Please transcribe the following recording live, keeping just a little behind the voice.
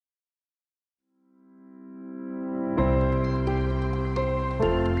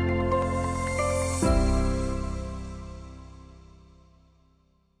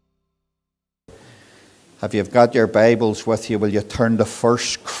If you've got your Bibles with you, will you turn to 1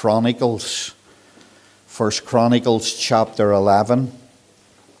 Chronicles? 1 Chronicles chapter 11.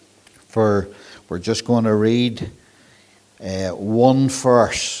 We're just going to read one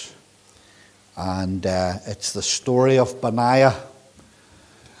verse. And it's the story of Benaiah.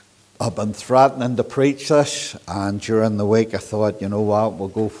 I've been threatening to preach this, and during the week I thought, you know what, we'll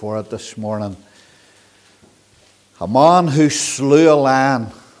go for it this morning. A man who slew a lion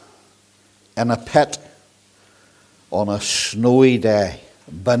in a pit on a snowy day.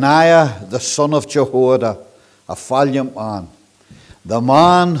 Benaiah, the son of Jehoiada, a valiant man. The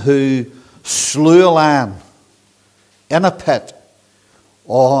man who slew a lion in a pit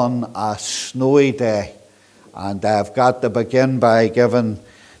on a snowy day. And I've got to begin by giving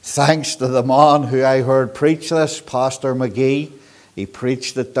thanks to the man who I heard preach this, Pastor McGee. He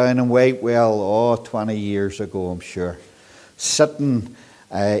preached it down in Whitewell, 20 years ago, I'm sure.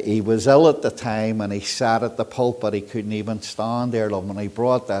 He was ill at the time, and he sat at the pulpit. He couldn't even stand there, and he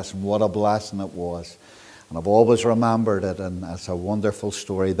brought this, and what a blessing it was. And I've always remembered it, and it's a wonderful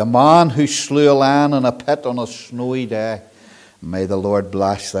story. The man who slew a lion in a pit on a snowy day. May the Lord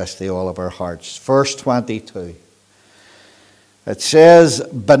bless this to all of our hearts. Verse 22. It says,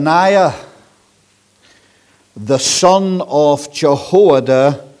 Benaiah, the son of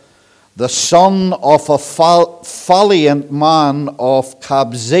Jehoiada, the son of a valiant man of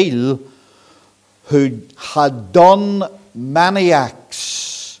Kabzeel, who had done many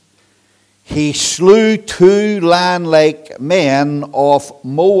acts. He slew 2 lion-like men of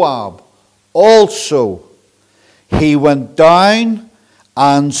Moab. Also, he went down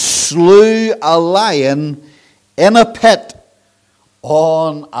and slew a lion in a pit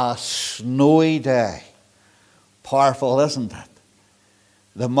on a snowy day. Powerful, isn't it?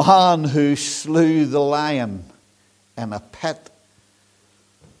 The man who slew the lion in a pit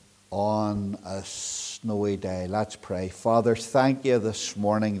on a snowy day. Let's pray. Father, thank you this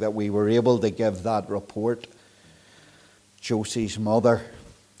morning that we were able to give that report. Josie's mother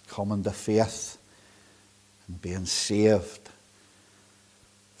coming to faith and being saved.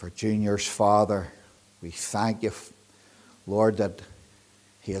 For Junior's father, we thank you, Lord, that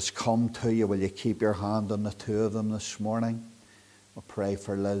he has come to you. Will you keep your hand on the two of them this morning? We'll pray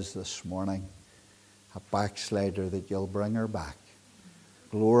for Liz this morning, a backslider, that you'll bring her back.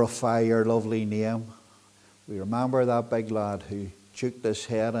 Glorify your lovely name. We remember that big lad who juked his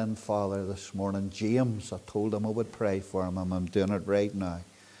head in, Father, this morning. James, I told him I would pray for him, and I'm doing it right now.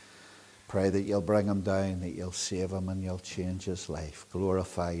 Pray that you'll bring him down, that you'll save him, and you'll change his life.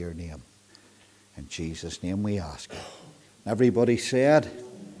 Glorify your name. In Jesus' name we ask it. Everybody said,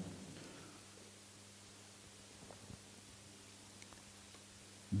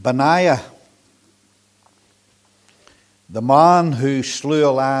 Benaiah, the man who slew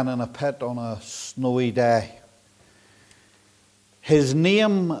a lion in a pit on a snowy day. His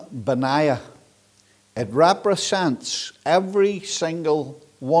name, Benaiah, it represents every single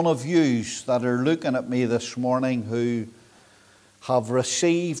one of you that are looking at me this morning who have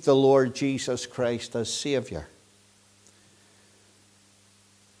received the Lord Jesus Christ as Saviour.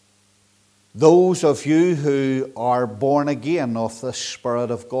 Those of you who are born again of the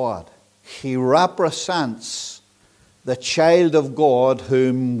Spirit of God. He represents the child of God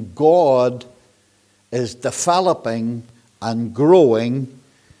whom God is developing and growing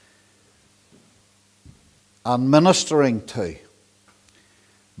and ministering to.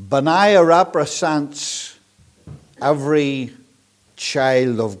 Benaiah represents every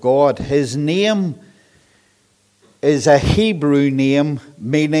child of God. His name is a Hebrew name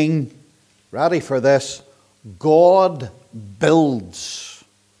meaning, ready for this, God builds.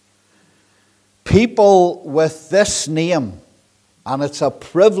 People with this name, and it's a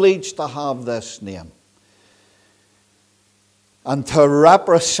privilege to have this name, and to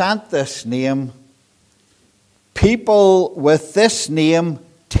represent this name, people with this name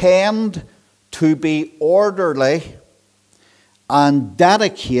tend to be orderly and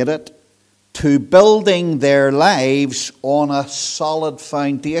dedicated to building their lives on a solid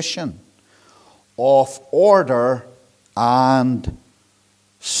foundation of order and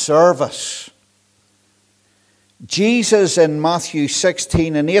service. Jesus in Matthew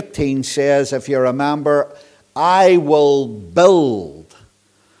 16 and 18 says, if you remember, I will build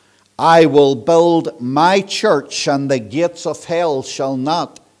my church, and the gates of hell shall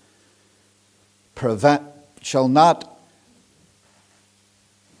not prevail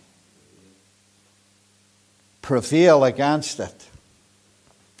against it.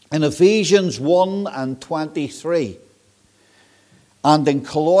 In Ephesians 1 and 23 and in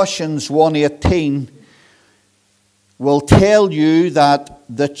Colossians 1:18 will tell you that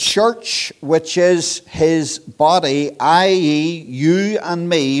the church, which is his body, i.e., you and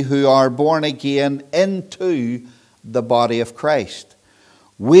me who are born again, into the body of Christ.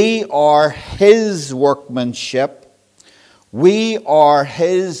 We are his workmanship. We are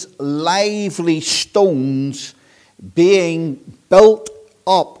his lively stones being built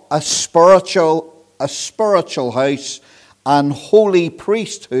up, a spiritual house and holy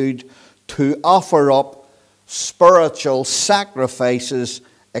priesthood to offer up spiritual sacrifices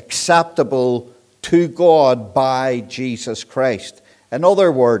acceptable to God by Jesus Christ. In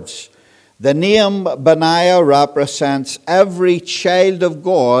other words, the name Benaiah represents every child of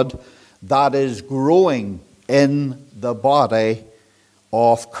God that is growing in the body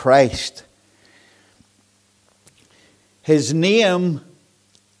of Christ. His name,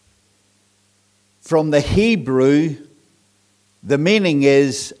 from the Hebrew, the meaning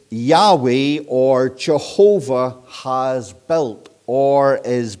is Yahweh or Jehovah has built or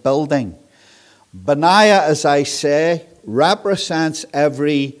is building. Benaiah, as I say, represents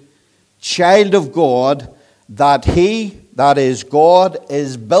every child of God that God,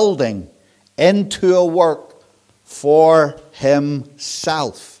 is building into a work for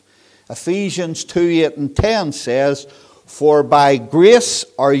himself. Ephesians 2:8-10 says, "For by grace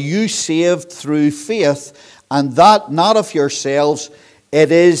are you saved through faith, and that not of yourselves,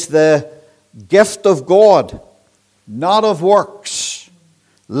 it is the gift of God, not of works,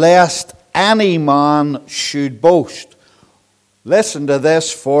 lest any man should boast." Listen to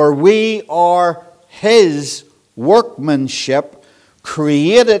this, "For we are his workmanship,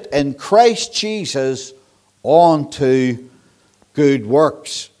 created in Christ Jesus unto good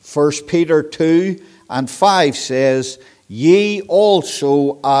works." 1 Peter 2:5 says, "Ye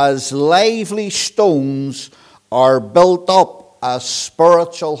also as lively stones are built up a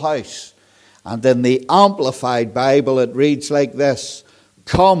spiritual house." And in the Amplified Bible it reads like this,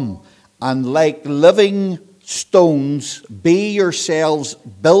 "Come and like living stones be yourselves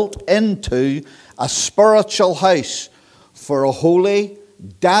built into a spiritual house for a holy,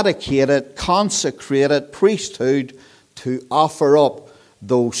 dedicated, consecrated priesthood to offer up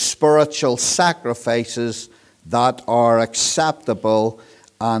those spiritual sacrifices that are acceptable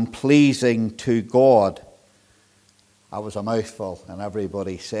and pleasing to God." That was a mouthful, and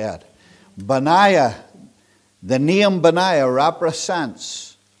everybody said. Benaiah, the name Benaiah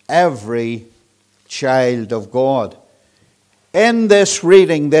represents every child of God. In this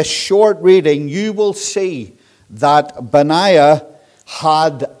reading, this short reading, you will see that Benaiah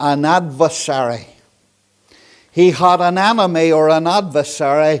had an adversary. He had an enemy or an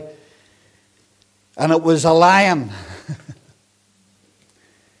adversary, and it was a lion.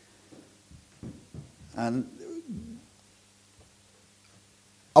 And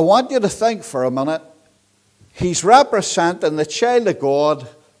I want you to think for a minute. He's representing the child of God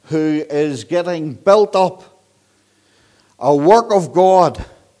who is getting built up, a work of God.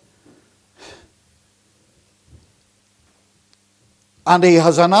 And he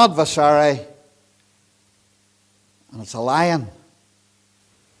has an adversary, and it's a lion.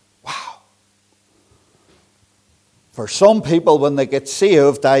 Wow. For some people, when they get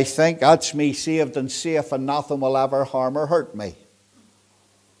saved, I think, that's me saved and safe and nothing will ever harm or hurt me.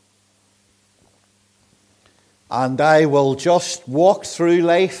 And I will just walk through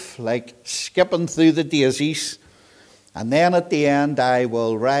life like skipping through the daisies. And then at the end, I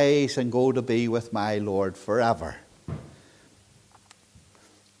will rise and go to be with my Lord forever.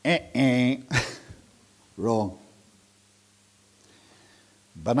 Wrong.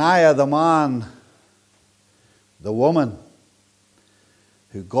 Benaiah, the man, the woman,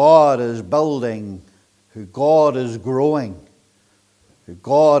 who God is building, who God is growing, who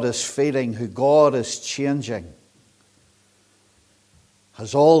God is feeding, who God is changing,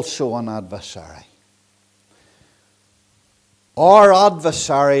 has also an adversary. Our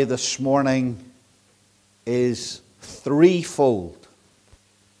adversary this morning is threefold.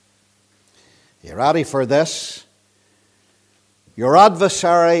 You ready for this? Your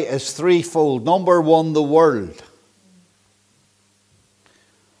adversary is threefold. Number one, the world.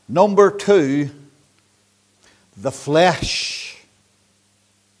 Number two, the flesh.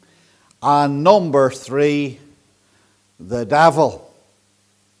 And number three, the devil.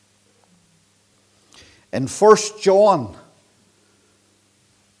 In 1 John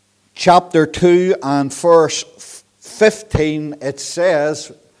chapter 2 and verse 15, it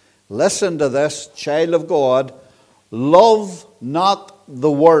says, listen to this, child of God, love not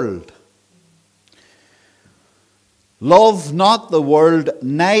the world. Love not the world,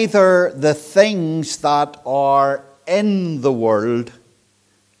 neither the things that are in the world.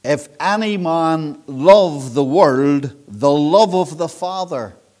 If any man love the world, the love of the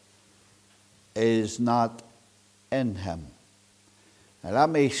Father is not in him. Now let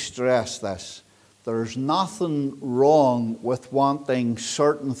me stress this. There's nothing wrong with wanting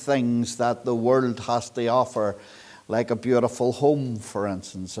certain things that the world has to offer, like a beautiful home, for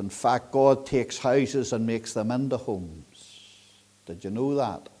instance. In fact, God takes houses and makes them into homes. Did you know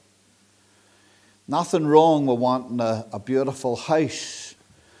that? Nothing wrong with wanting a beautiful house,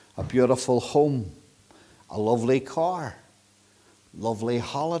 a beautiful home, a lovely car, lovely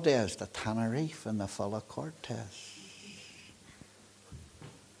holidays, the Tenerife and the Fala Cortez.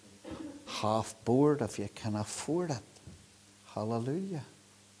 Half board if you can afford it. Hallelujah.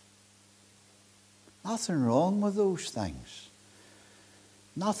 Nothing wrong with those things.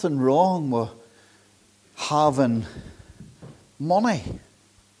 Nothing wrong with having money.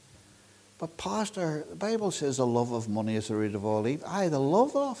 But Pastor, the Bible says the love of money is the root of all evil. Aye, the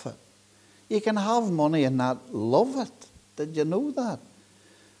love of it. You can have money and not love it. Did you know that?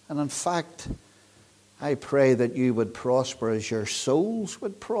 And in fact, I pray that you would prosper as your souls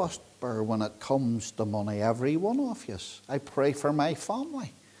would prosper when it comes to money. Every one of you. I pray for my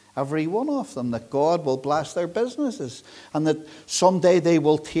family. Every one of them, that God will bless their businesses and that someday they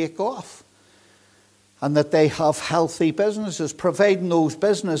will take off. And that they have healthy businesses, providing those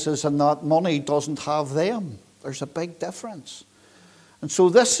businesses and that money doesn't have them. There's a big difference. And so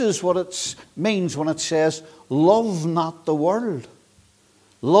this is what it means when it says, love not the world.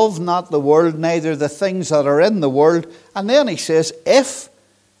 Love not the world, neither the things that are in the world. And then he says, if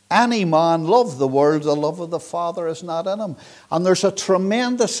any man love the world, the love of the Father is not in him. And there's a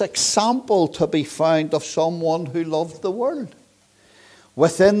tremendous example to be found of someone who loved the world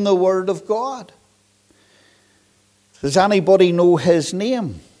within the Word of God. Does anybody know his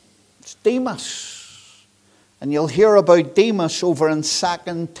name? It's Demas. And you'll hear about Demas over in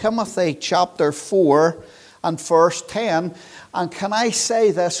 2 Timothy chapter 4 and verse 10. And can I say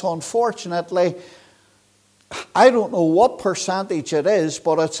this, unfortunately, I don't know what percentage it is,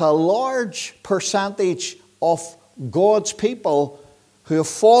 but it's a large percentage of God's people who have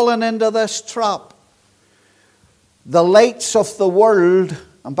fallen into this trap. The lights of the world,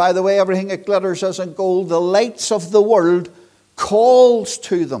 and by the way, everything that glitters isn't gold, the lights of the world calls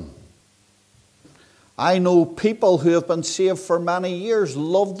to them. I know people who have been saved for many years,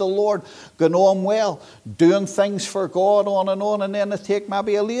 love the Lord, going on well, doing things for God on, and then they take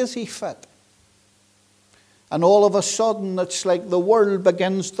maybe a lazy fit. And all of a sudden, it's like the world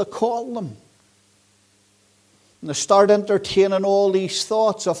begins to call them. And they start entertaining all these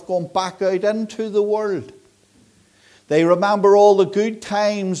thoughts of going back out into the world. They remember all the good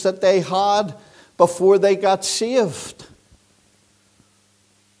times that they had before they got saved.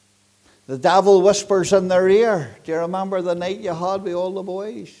 The devil whispers in their ear, do you remember the night you had with all the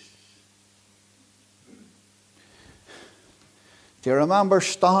boys? Do you remember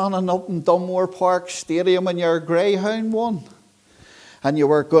standing up in Dunmore Park Stadium in your Greyhound one? And you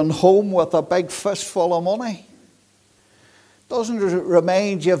were going home with a big fistful of money? Doesn't it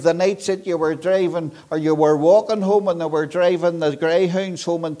remind you of the nights that you were driving, or you were walking home and they were driving the Greyhounds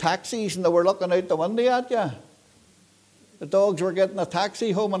home in taxis and they were looking out the window at you? The dogs were getting a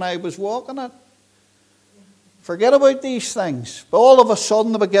taxi home and I was walking it. Forget about these things. But all of a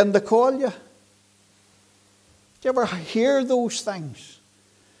sudden they begin to call you. Do you ever hear those things?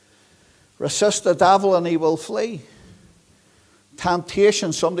 Resist the devil and he will flee.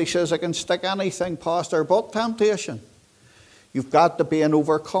 Temptation, somebody says I can stick anything, Pastor, but temptation. You've got to be an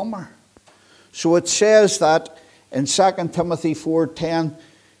overcomer. So it says that in 2 Timothy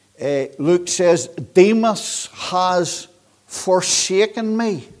 4:10, Luke says, Demas has forsaken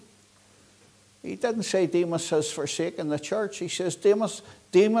me. He didn't say Demas has forsaken the church. He says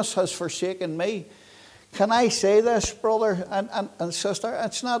Demas has forsaken me. Can I say this, brother and sister?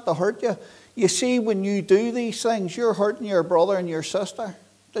 It's not to hurt you. You see, when you do these things, you're hurting your brother and your sister.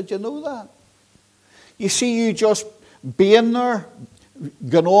 Did you know that? You see, you just being there,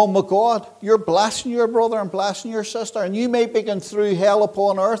 going on with God, you're blessing your brother and blessing your sister. And you may be going through hell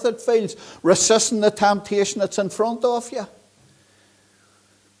upon earth, it feels, resisting the temptation that's in front of you.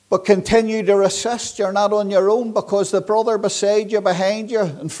 But continue to resist. You're not on your own, because the brother beside you, behind you,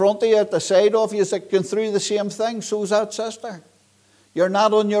 in front of you, at the side of you is going through the same thing. So's that sister. You're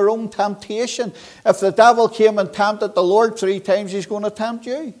not on your own. Temptation. If the devil came and tempted the Lord 3 times, he's going to tempt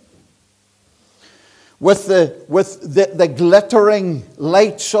you. With the glittering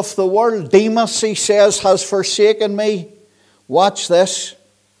lights of the world. Demas, he says, has forsaken me. Watch this.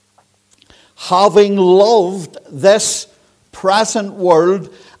 Having loved this present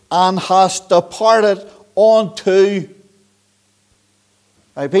world, and has departed unto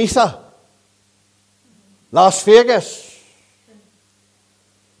Ibiza, Las Vegas,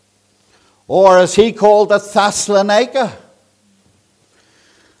 or as he called it, Thessalonica.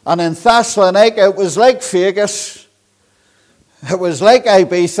 And in Thessalonica, it was like Vegas, it was like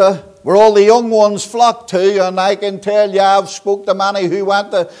Ibiza, where all the young ones flocked to. And I can tell you, I've spoke to many who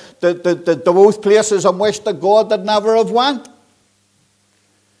went to both places and wished to God they'd never have went.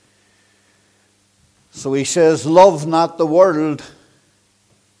 So he says, love not the world,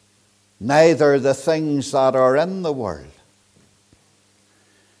 neither the things that are in the world.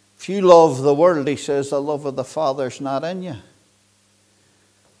 If you love the world, he says, the love of the Father's not in you.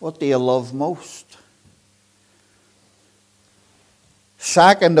 What do you love most?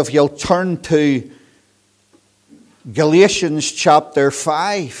 Second, if you'll turn to Galatians chapter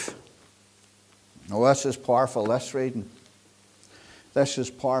 5. Oh, this is powerful, this reading. This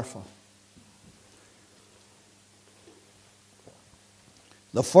is powerful.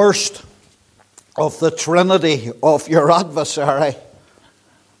 The first of the trinity of your adversary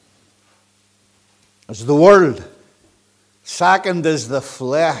is the world. Second is the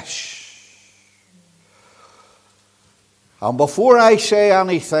flesh. And before I say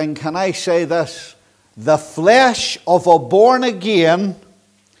anything, can I say this? The flesh of a born-again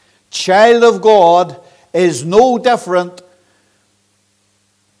child of God is no different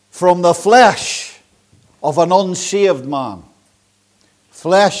from the flesh of an unsaved man.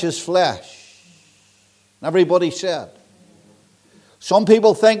 Flesh is flesh. Everybody said. Some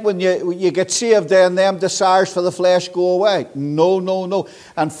people think when you get saved, then them desires for the flesh go away. No, no, no.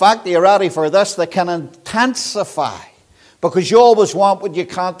 In fact, are you ready for this? They can intensify. Because you always want what you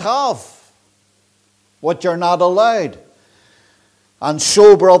can't have. What you're not allowed. And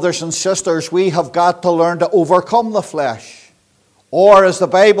so, brothers and sisters, we have got to learn to overcome the flesh. Or, as the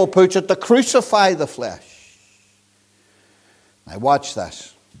Bible puts it, to crucify the flesh. Now watch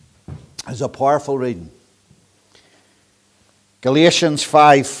this. It's a powerful reading. Galatians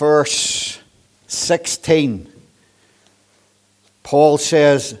 5 verse 16. Paul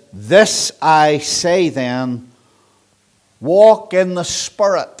says, this I say then, walk in the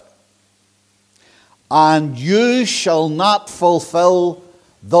Spirit, and you shall not fulfill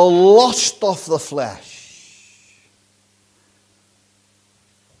the lust of the flesh.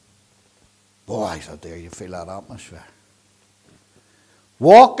 Boy, I said, there you feel that atmosphere.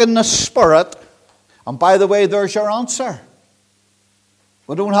 Walk in the Spirit. And by the way, there's your answer.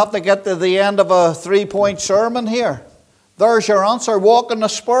 We don't have to get to the end of a 3-point sermon here. There's your answer. Walk in the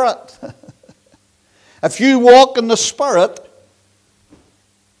Spirit. If you walk in the Spirit,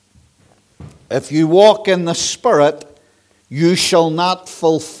 you shall not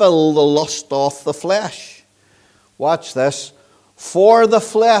fulfill the lust of the flesh. Watch this. For the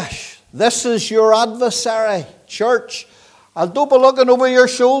flesh, this is your adversary, church. And don't be looking over your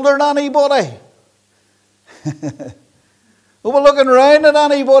shoulder at anybody. Don't be looking around at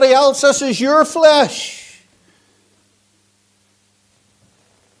anybody else. This is your flesh.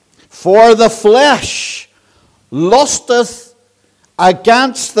 For the flesh lusteth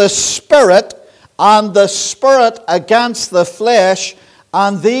against the Spirit, and the Spirit against the flesh,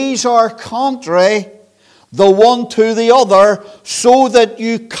 and these are contrary the one to the other, so that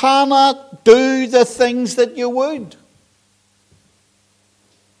you cannot do the things that you would.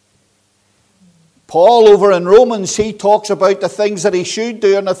 Paul over in Romans, he talks about the things that he should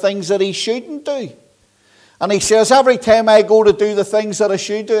do and the things that he shouldn't do. And he says, every time I go to do the things that I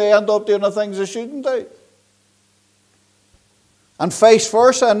should do, I end up doing the things I shouldn't do. And vice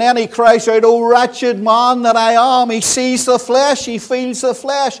versa. And then he cries out, oh wretched man that I am. He sees the flesh. He feels the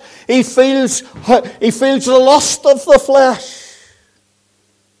flesh. He feels the lust of the flesh.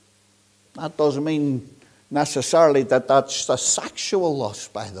 That doesn't mean necessarily that that's a sexual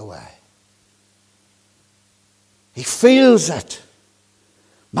lust, by the way. He feels it.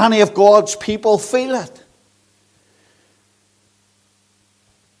 Many of God's people feel it.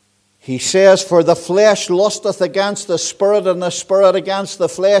 He says, for the flesh lusteth against the Spirit, and the Spirit against the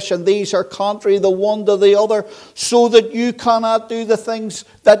flesh, and these are contrary the one to the other, so that you cannot do the things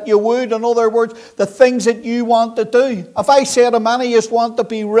that you would. In other words, the things that you want to do. If I say to many, you want to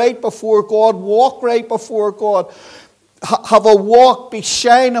be right before God, walk right before God, have a walk, be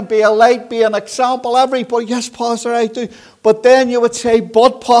shining, be a light, be an example. Everybody, yes, Pastor, I do. But then you would say,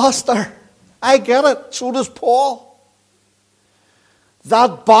 but Pastor, I get it. So does Paul.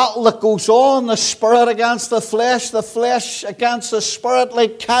 That battle that goes on, the Spirit against the flesh against the Spirit,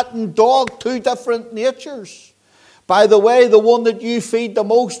 like cat and dog, two different natures. By the way, the one that you feed the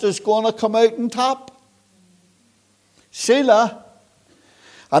most is going to come out on top. Selah.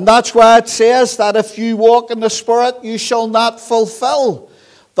 And that's why it says that if you walk in the Spirit, you shall not fulfill.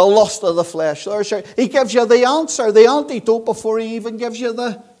 the lust of the flesh. He gives you the answer, the antidote, before he even gives you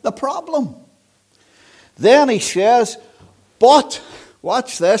the problem. Then he says, but,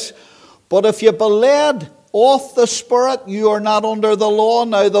 watch this, but if you be led of the Spirit, you are not under the law.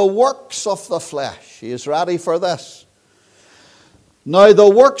 Now the works of the flesh. He is ready for this. Now the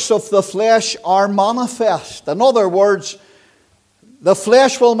works of the flesh are manifest. In other words, the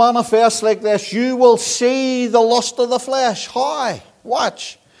flesh will manifest like this. You will see the lust of the flesh. How?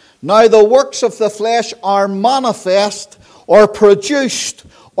 Watch. Now the works of the flesh are manifest, or produced,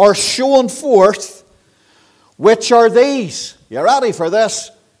 or shown forth, which are these. You ready for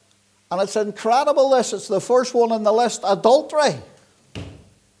this? And it's incredible, this. It's the first one on the list. Adultery.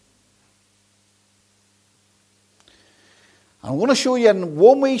 I'm going to show you in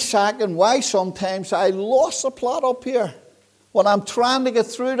 1 wee second why sometimes I lost the plot up here when I'm trying to get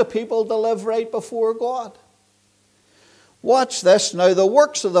through to people to live right before God. Watch this. Now the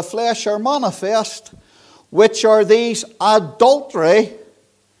works of the flesh are manifest, which are these: adultery,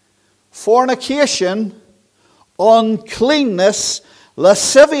 fornication, uncleanness,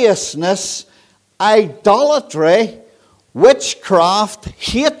 lasciviousness, idolatry, witchcraft,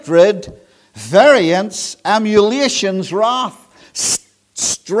 hatred, variance, emulations, wrath,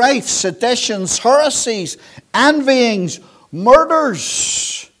 strife, seditions, heresies, envyings,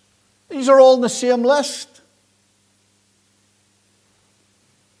 murders. These are all in the same list.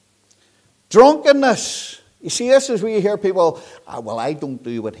 Drunkenness. You see, this is where you hear people, well, I don't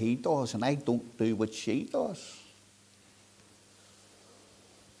do what he does, and I don't do what she does.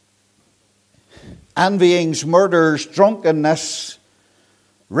 Envyings, murders, drunkenness,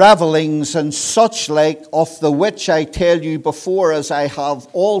 revellings, and such like, of the which I tell you before, as I have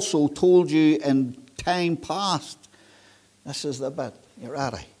also told you in time past. This is the bit, you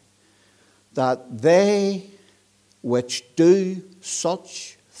ready? That they which do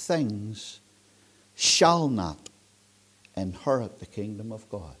such things shall not inherit the kingdom of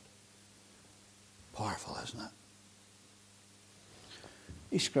God. Powerful, isn't it?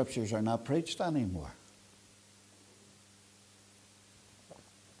 These scriptures are not preached anymore.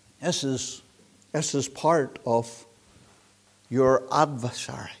 This is part of your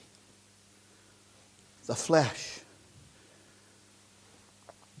adversary, the flesh.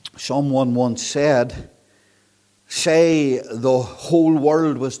 Someone once said, say the whole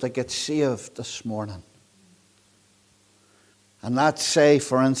world was to get saved this morning. And let's say,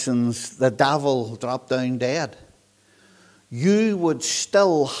 for instance, the devil dropped down dead. You would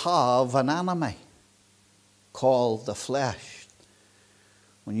still have an enemy called the flesh.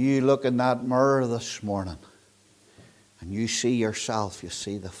 When you look in that mirror this morning and you see yourself, you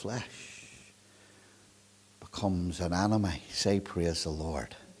see the flesh becomes an enemy. Say, praise the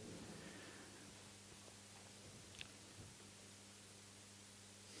Lord.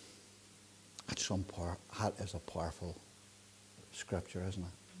 That is a powerful scripture, isn't it?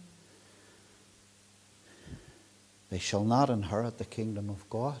 They shall not inherit the kingdom of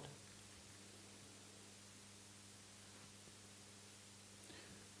God.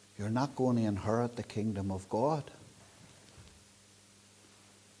 You're not going to inherit the kingdom of God.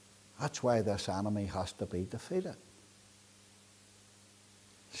 That's why this enemy has to be defeated.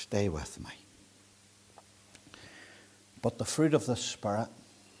 Stay with me. But the fruit of the Spirit,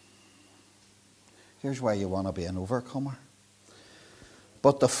 here's why you want to be an overcomer.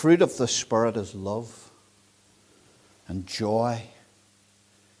 But the fruit of the Spirit is love and joy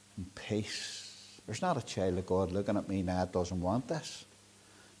and peace. There's not a child of God looking at me now that doesn't want this.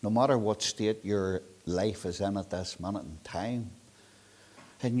 No matter what state your life is in at this minute in time,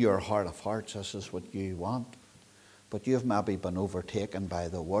 in your heart of hearts, this is what you want. But you've maybe been overtaken by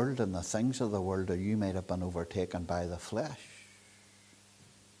the world and the things of the world, or you might have been overtaken by the flesh.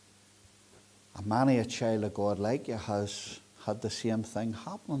 And many a child of God like you has had the same thing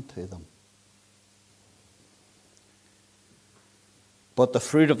happening to them. But the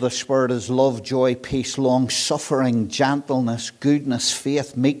fruit of the Spirit is love, joy, peace, long-suffering, gentleness, goodness,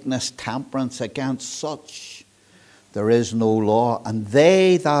 faith, meekness, temperance. Against such there is no law. And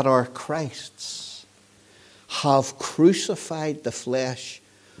they that are Christ's have crucified the flesh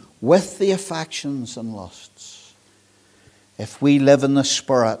with the affections and lusts. If we live in the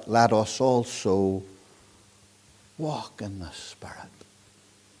Spirit, let us also walk in the Spirit.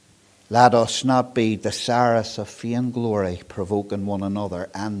 Let us not be desirous of vain glory, provoking one another,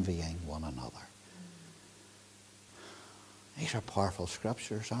 envying one another. These are powerful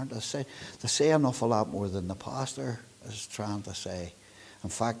scriptures, aren't they? They say an awful lot more than the pastor is trying to say. In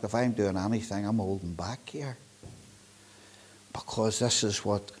fact, if I'm doing anything, I'm holding back here. Because this is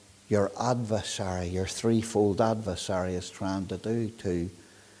what your adversary, your threefold adversary, is trying to do, to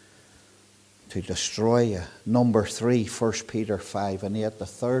to destroy you. Number 3, 1 Peter 5 and 8. The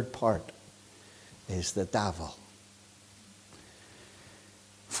third part is the devil.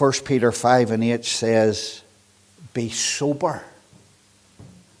 1 Peter 5 and 8 says, be sober.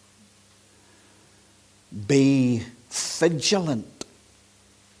 Be vigilant.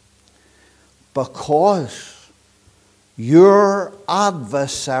 Because your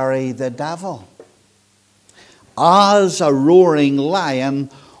adversary, the devil, as a roaring lion,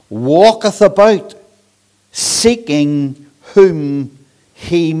 walketh about, seeking whom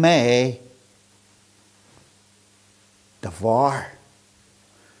he may devour.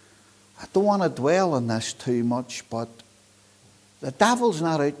 I don't want to dwell on this too much, but the devil's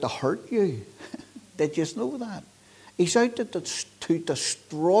not out to hurt you. Did you know that? He's out to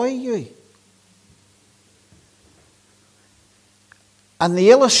destroy you. And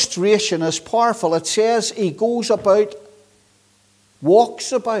the illustration is powerful. It says he goes about,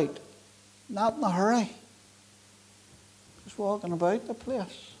 walks about, not in a hurry. Just walking about the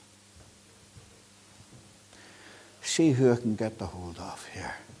place. See who I can get the hold of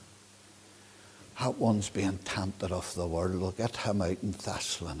here. That one's being tempted of the world. We'll get him out in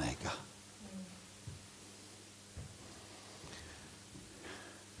Thessalonica.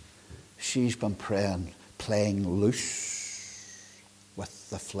 She's been playing loose with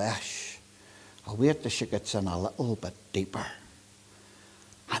the flesh. I'll wait till she gets in a little bit deeper,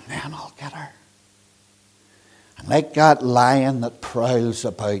 and then I'll get her. And like that lion that prowls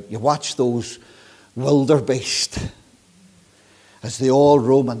about, you watch those wildebeest as they all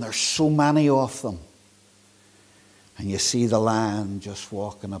roam, and there's so many of them, and you see the lion just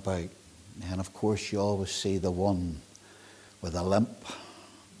walking about, and of course you always see the one with a limp.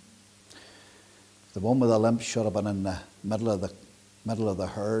 The one with the limp should have been in the middle of the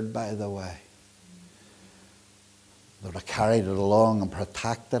herd, by the way. They would have carried it along and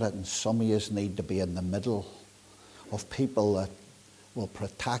protected it, and some of you need to be in the middle of people that will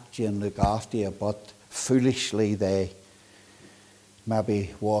protect you and look after you, but foolishly they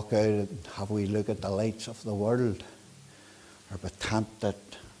maybe walk out and have a wee look at the lights of the world, or be tempted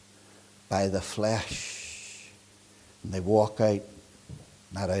by the flesh, and they walk out,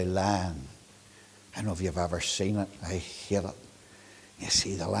 not a lion. I don't know if you've ever seen it. I hate it. You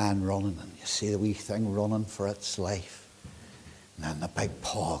see the lion running, and you see the wee thing running for its life. And then the big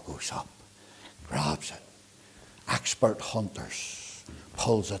paw goes up, grabs it. Expert hunters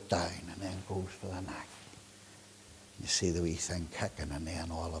pulls it down and then goes for the neck. You see the wee thing kicking, and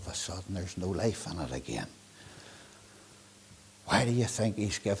then all of a sudden there's no life in it again. Why do you think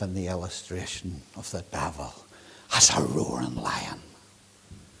he's given the illustration of the devil as a roaring lion?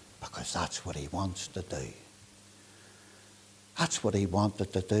 Because that's what he wants to do. That's what he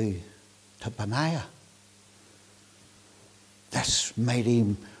wanted to do to Benaiah. This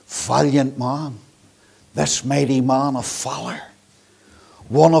mighty, valiant man, this mighty man of valor,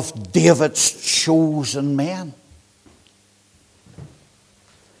 one of David's chosen men.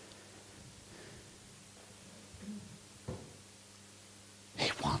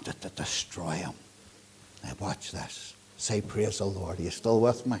 He wanted to destroy him. Now watch this. Say, praise the Lord. Are you still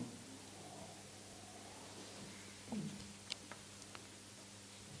with me?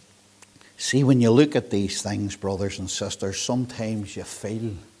 See, when you look at these things, brothers and sisters, sometimes you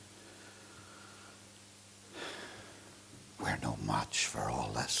feel we're no match for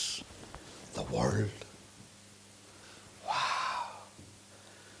all this. The world. Wow.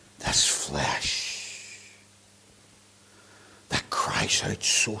 This flesh that cries out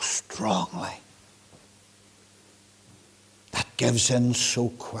so strongly, that gives in so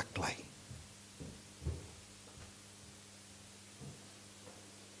quickly.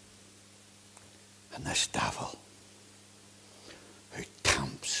 And this devil who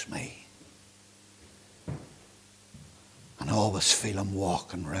tempts me, and I always feel him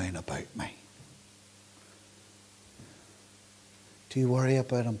walking round about me. Do you worry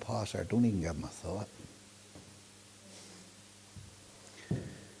about him, Pastor? Don't even give him a thought.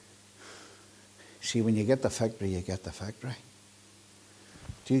 See, when you get the victory, you get the victory.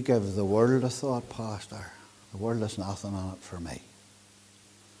 Do you give the world a thought, Pastor? The world has nothing on it for me.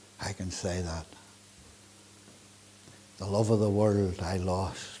 I can say that. The love of the world I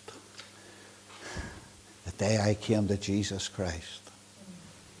lost the day I came to Jesus Christ.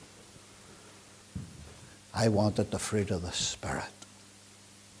 I wanted the fruit of the Spirit.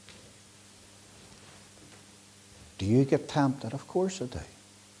 Do you get tempted? Of course I do.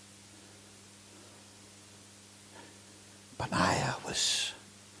 Benaiah was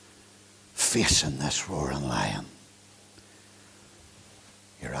facing this roaring lion.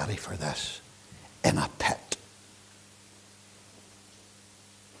 You ready for this? In a pit.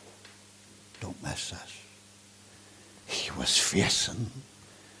 miss this. He was facing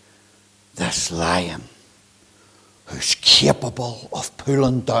this lion who's capable of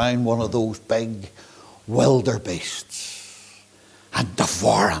pulling down one of those big wildebeests and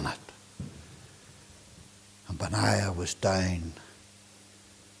devouring it. And Benaiah was down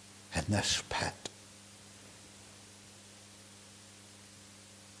in this pit.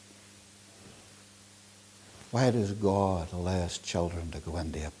 Why does God allow his children to go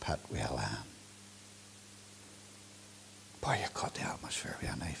into a pit with a lion? Boy, you cut the atmosphere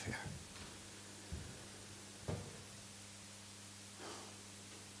with a knife here.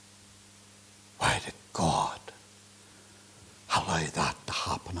 Why did God allow that to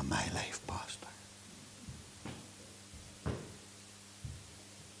happen in my life, Pastor?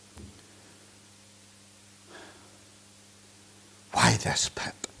 Why this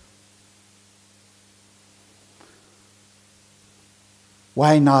pit?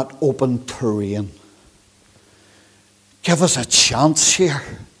 Why not open terrain? Give us a chance here.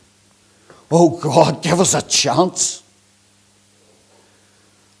 Oh God, give us a chance.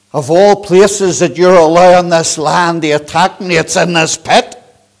 Of all places that you're allowing this land to attack me, it's in this pit.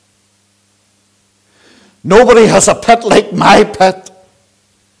 Nobody has a pit like my pit.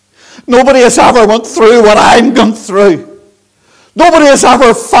 Nobody has ever went through what I'm going through. Nobody has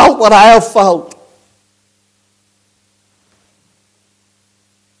ever felt what I have felt.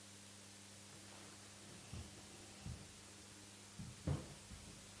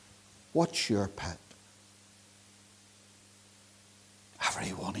 What's your pit?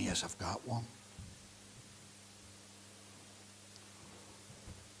 Every one of you have got one.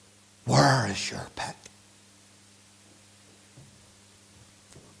 Where is your pit?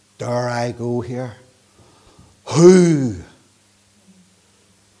 Dare I go here? Who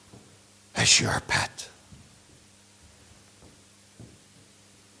is your pit?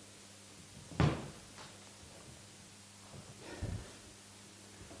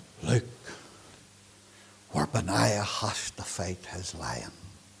 Look where Benaiah has to fight his lion.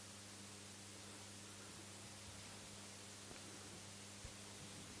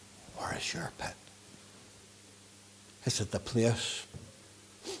 Where is your pit? Is it the place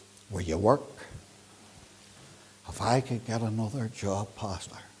where you work? If I could get another job,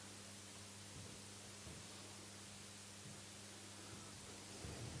 Pastor.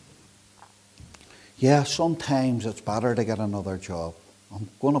 Yeah, sometimes it's better to get another job. I'm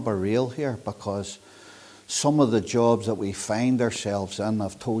going to be real here, because some of the jobs that we find ourselves in,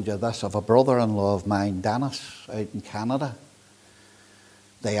 I've told you this, I have a brother-in-law of mine, Dennis, out in Canada.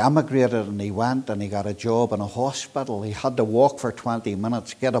 They emigrated and he went and he got a job in a hospital. He had to walk for 20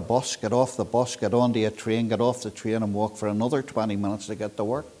 minutes, get a bus, get off the bus, get onto a train, get off the train and walk for another 20 minutes to get to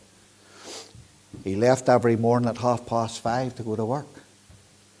work. He left every morning at 5:30 to go to work.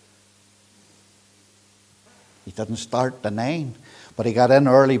 He didn't start at 9. But he got in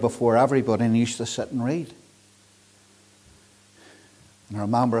early before everybody and he used to sit and read. And I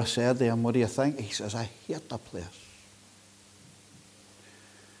remember I said to him, what do you think? He says, I hate the place.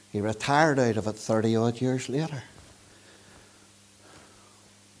 He retired out of it 30 odd years later.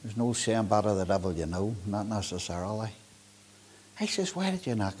 There's no saying better the devil you know, not necessarily. He says, why did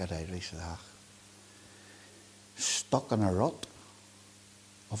you knock it out? He says, stuck in a rut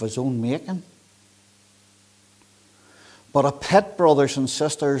of his own making. But a pit, brothers and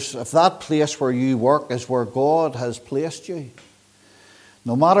sisters, if that place where you work is where God has placed you,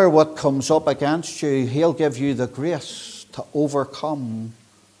 no matter what comes up against you, he'll give you the grace to overcome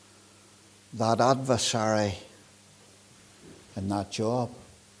that adversary in that job.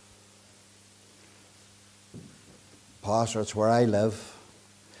 Pastor, it's where I live.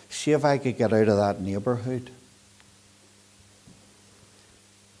 See if I could get out of that neighbourhood.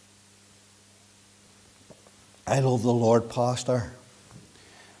 I love the Lord, Pastor,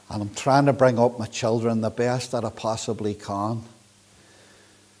 and I'm trying to bring up my children the best that I possibly can.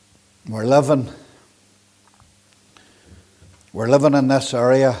 We're living in this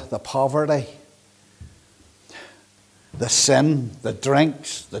area, the poverty, the sin, the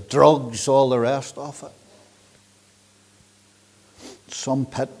drinks, the drugs, all the rest of it. Some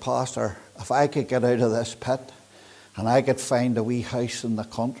pit, Pastor, if I could get out of this pit and I could find a wee house in the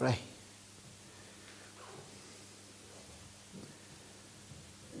country,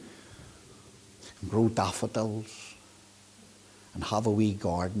 grow daffodils and have a wee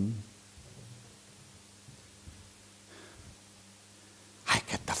garden, I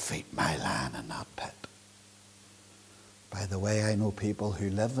could defeat my land in that pit. By the way, I know people who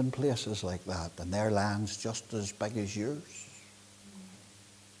live in places like that and their land's just as big as yours.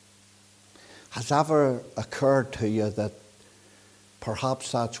 Has ever occurred to you that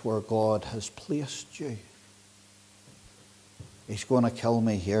Perhaps that's where God has placed you. He's going to kill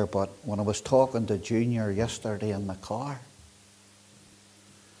me here, but when I was talking to Junior yesterday in the car,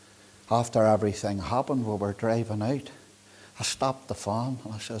 after everything happened, we were driving out, I stopped the fan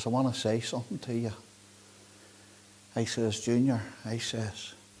and I says, I want to say something to you. I says, Junior, I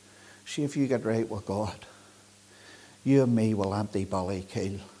says, see if you get right with God, you and me will empty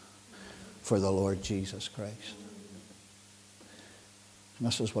Ballykill for the Lord Jesus Christ. And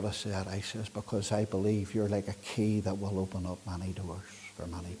this is what I said. I says, because I believe you're like a key that will open up many doors for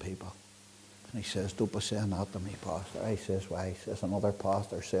many people. And he says, don't be saying that to me, Pastor. I says, why? He says, another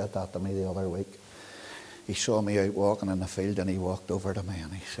pastor said that to me the other week. He saw me out walking in the field and he walked over to me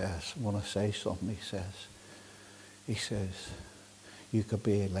and he says, I want to say something. He says, you could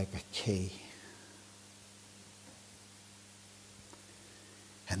be like a key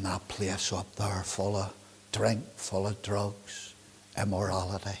in that place up there full of drink, full of drugs,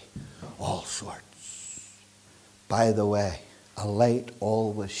 immorality, all sorts. By the way, a light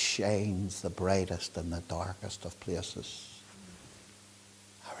always shines the brightest in the darkest of places.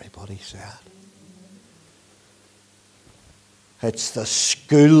 Everybody said. It's the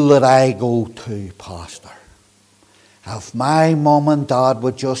school that I go to, Pastor. If my mum and dad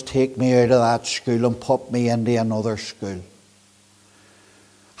would just take me out of that school and put me into another school,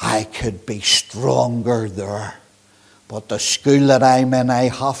 I could be stronger there. But the school that I'm in, I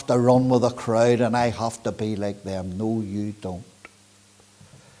have to run with the crowd and I have to be like them. No, you don't.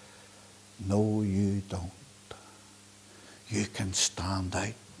 No, you don't. You can stand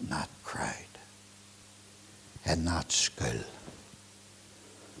out in that crowd, in that school.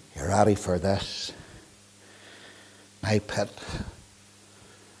 You ready for this? My pit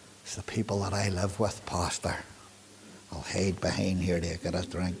is the people that I live with, Pastor. I'll hide behind here to get a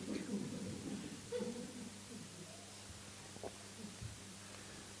drink.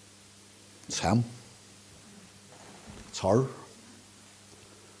 It's him. It's her.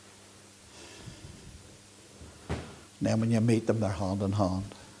 And then when you meet them, they're hand in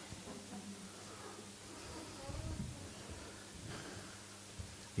hand.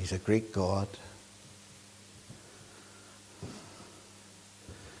 He's a Greek god.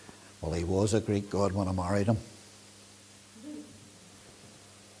 Well, he was a Greek god when I married him.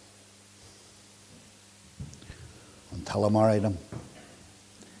 Until I married him.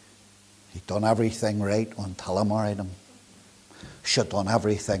 He'd done everything right until I married him. She'd done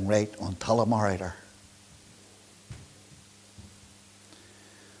everything right until I married her.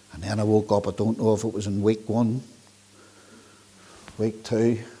 And then I woke up, I don't know if it was in week 1, week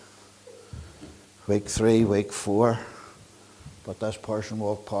 2, week 3, week 4, but this person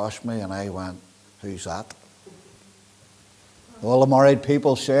walked past me and I went, who's that? All the married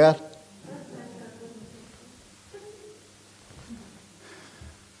people say it.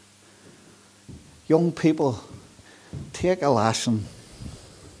 Young people, take a lesson.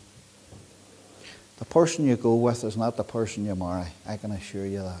 The person you go with is not the person you marry. I can assure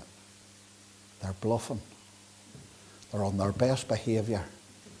you that. They're bluffing. They're on their best behaviour.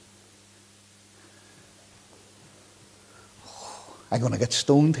 I'm going to get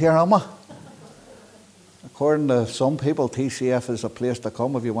stoned here, am I? According to some people, TCF is a place to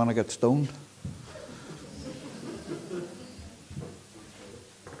come if you want to get stoned.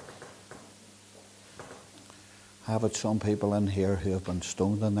 I've had some people in here who have been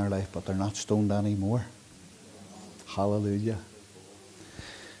stoned in their life, but they're not stoned anymore. Hallelujah.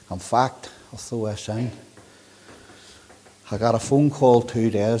 In fact, I'll throw this in. I got a phone call 2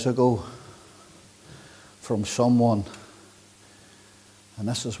 days ago from someone, and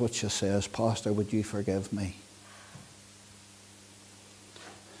this is what she says, Pastor, would you forgive me?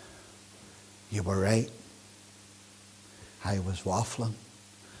 You were right. I was waffling.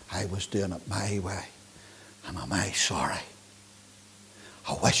 I was doing it my way. And am I sorry?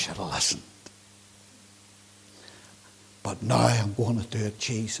 I wish I'd have listened. But now I'm going to do it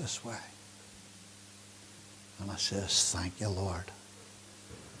Jesus' way. And I says, thank you, Lord.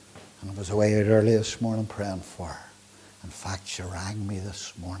 And I was away out early this morning praying for her. In fact, she rang me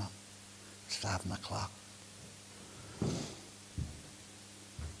this morning, 7 o'clock.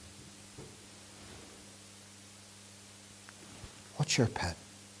 What's your pet?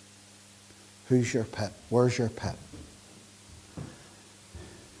 Who's your pet? Where's your pet?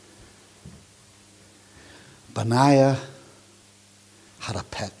 Benaiah had a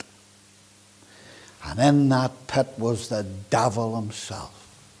pit. And in that pit was the devil himself.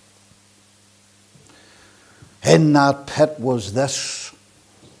 In that pit was this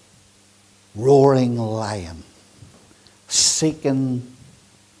roaring lion seeking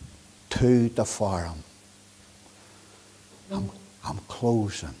to devour him. I'm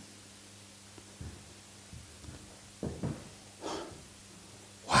closing.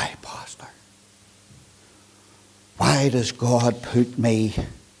 Why, Pastor? Why does God put me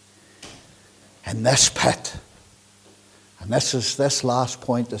in this pit? And this last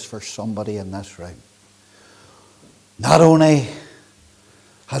point is for somebody in this room. Not only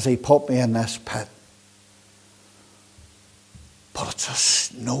has he put me in this pit, but it's a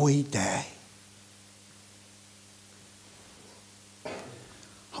snowy day.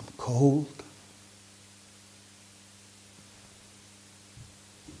 I'm cold.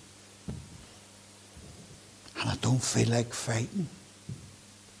 And I don't feel like fighting.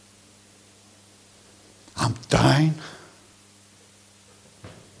 I'm down.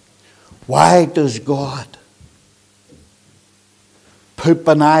 Why does God put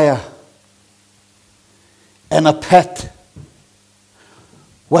Benaiah in a pit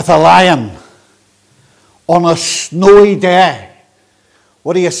with a lion on a snowy day?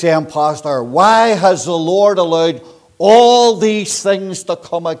 What are you saying, Pastor? Why has the Lord allowed all these things to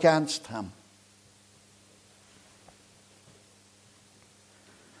come against him?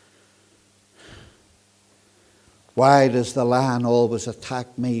 Why does the lion always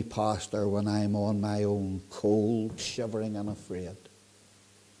attack me, Pastor, when I'm on my own, cold, shivering and afraid?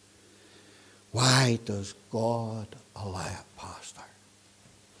 Why does God allow it, Pastor?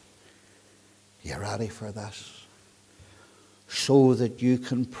 You ready for this? So that you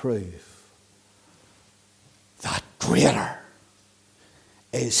can prove that greater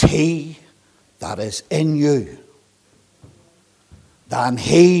is he that is in you than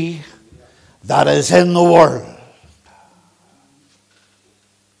he that is in the world.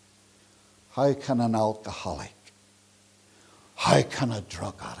 How can an alcoholic, how can a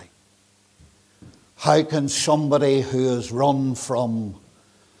drug addict, how can somebody who has run from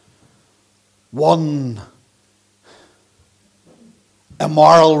one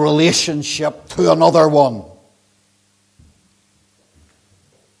immoral relationship to another one,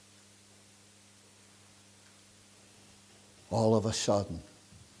 all of a sudden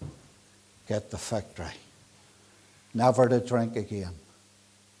get the victory? Never to drink again.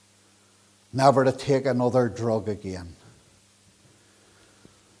 Never to take another drug again.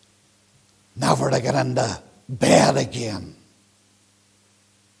 Never to get into bed again.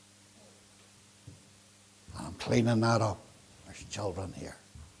 And I'm cleaning that up. There's children here.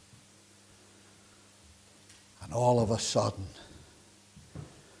 And all of a sudden,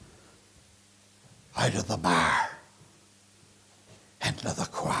 out of the mire, into the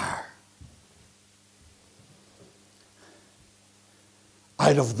choir.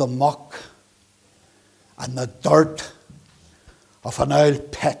 Out of the muck and the dirt of an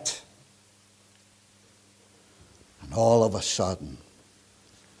old pit. And all of a sudden,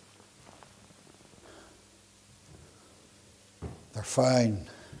 they're found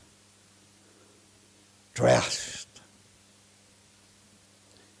dressed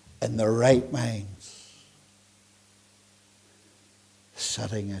in their right minds,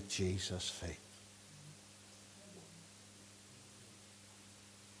 sitting at Jesus' feet.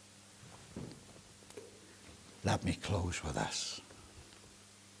 Let me close with this.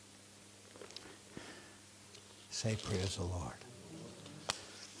 Say, praise the Lord.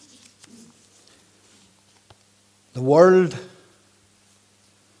 The world,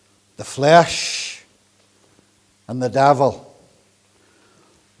 the flesh, and the devil,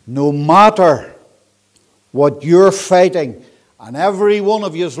 no matter what you're fighting, and every one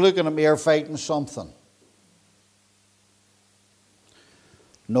of you is looking at me, are fighting something.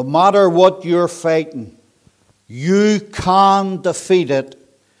 No matter what you're fighting, you can defeat it,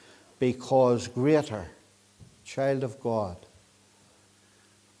 because greater, child of God,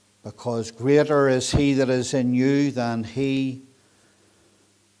 because greater is he that is in you than he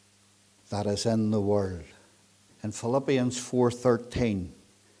that is in the world. In Philippians 4:13,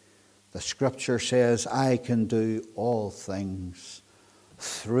 the scripture says, I can do all things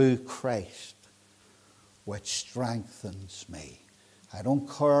through Christ, which strengthens me. I don't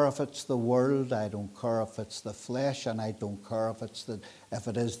care if it's the world, I don't care if it's the flesh, and I don't care if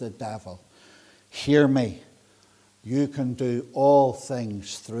it is the devil. Hear me. You can do all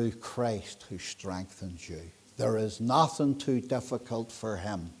things through Christ who strengthens you. There is nothing too difficult for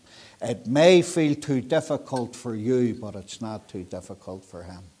him. It may feel too difficult for you, but it's not too difficult for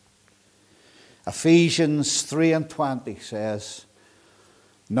him. Ephesians 3:20 says,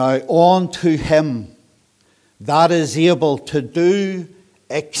 now unto him that is able to do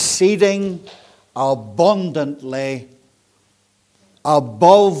exceeding abundantly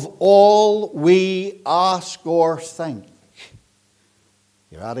above all we ask or think.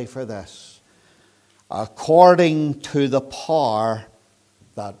 You ready for this? according to the power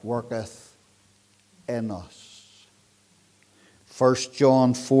that worketh in us. 1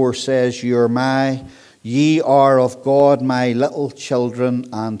 John 4 says, Ye are of God, my little children,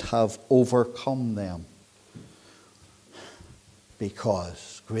 and have overcome them,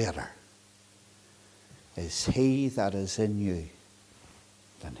 because greater is he that is in you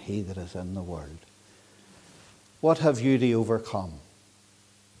than he that is in the world. What have you to overcome?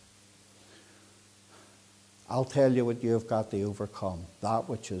 I'll tell you what you've got to overcome. That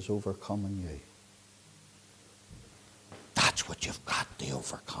which is overcoming you. That's what you've got to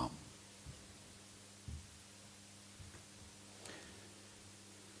overcome.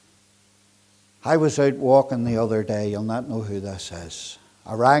 I was out walking the other day. You'll not know who this is.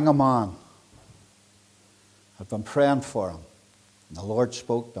 I rang a man. I'd been praying for him. And the Lord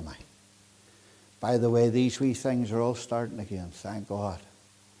spoke to me. By the way, these wee things are all starting again, thank God.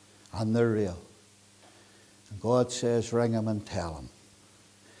 And they're real. And God says, ring him and tell him.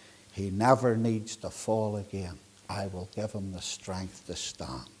 He never needs to fall again. I will give him the strength to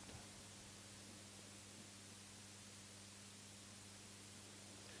stand.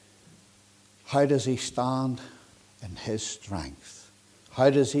 How does he stand? In his strength. How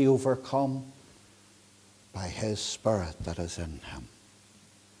does he overcome? By his Spirit that is in him.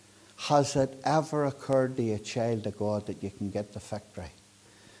 Has it ever occurred to you, child of God, that you can get the victory?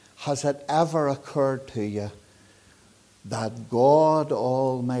 Has it ever occurred to you that God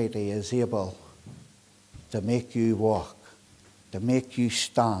Almighty is able to make you walk, to make you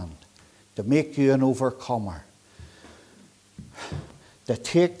stand, to make you an overcomer, to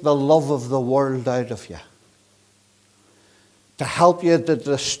take the love of the world out of you, to help you to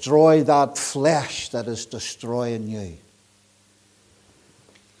destroy that flesh that is destroying you,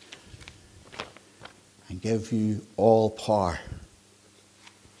 and give you all power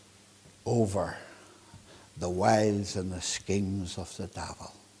over the wiles and the schemes of the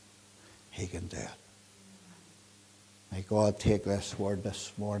devil? He can do it. May God take this word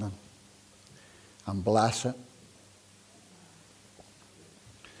this morning and bless it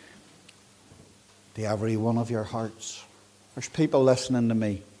to every one of your hearts. There's people listening to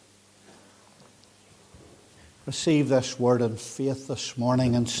me. Receive this word in faith this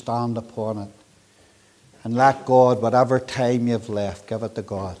morning and stand upon it. And let God, whatever time you've left, give it to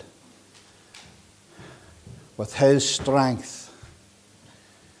God. With his strength,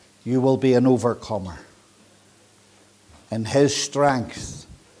 you will be an overcomer. In his strength,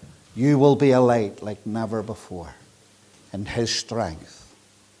 you will be a light like never before. In his strength,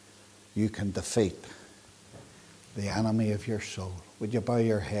 you can defeat the enemy of your soul. Would you bow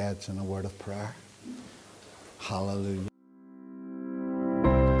your heads in a word of prayer? Hallelujah.